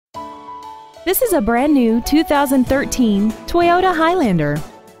This is a brand new 2013 Toyota Highlander.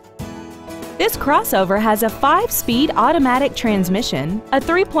 This crossover has a 5-speed automatic transmission, a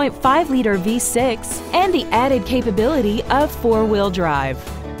 3.5-liter V6, and the added capability of 4-wheel drive.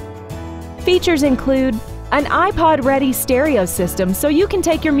 Features include an iPod-ready stereo system so you can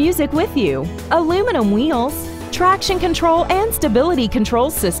take your music with you, aluminum wheels, traction control and stability control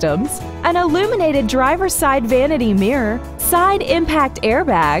systems, an illuminated driver's side vanity mirror, side impact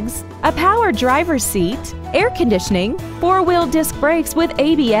airbags, a power driver's seat, air conditioning, 4-wheel disc brakes with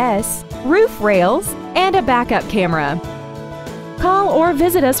ABS, roof rails, and a backup camera. Call or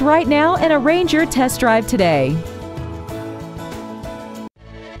visit us right now and arrange your test drive today.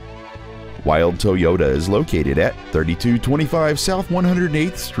 Wilde Toyota is located at 3225 South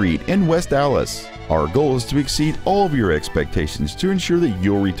 108th Street in West Dallas. Our goal is to exceed all of your expectations to ensure that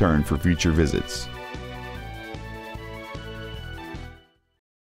you'll return for future visits.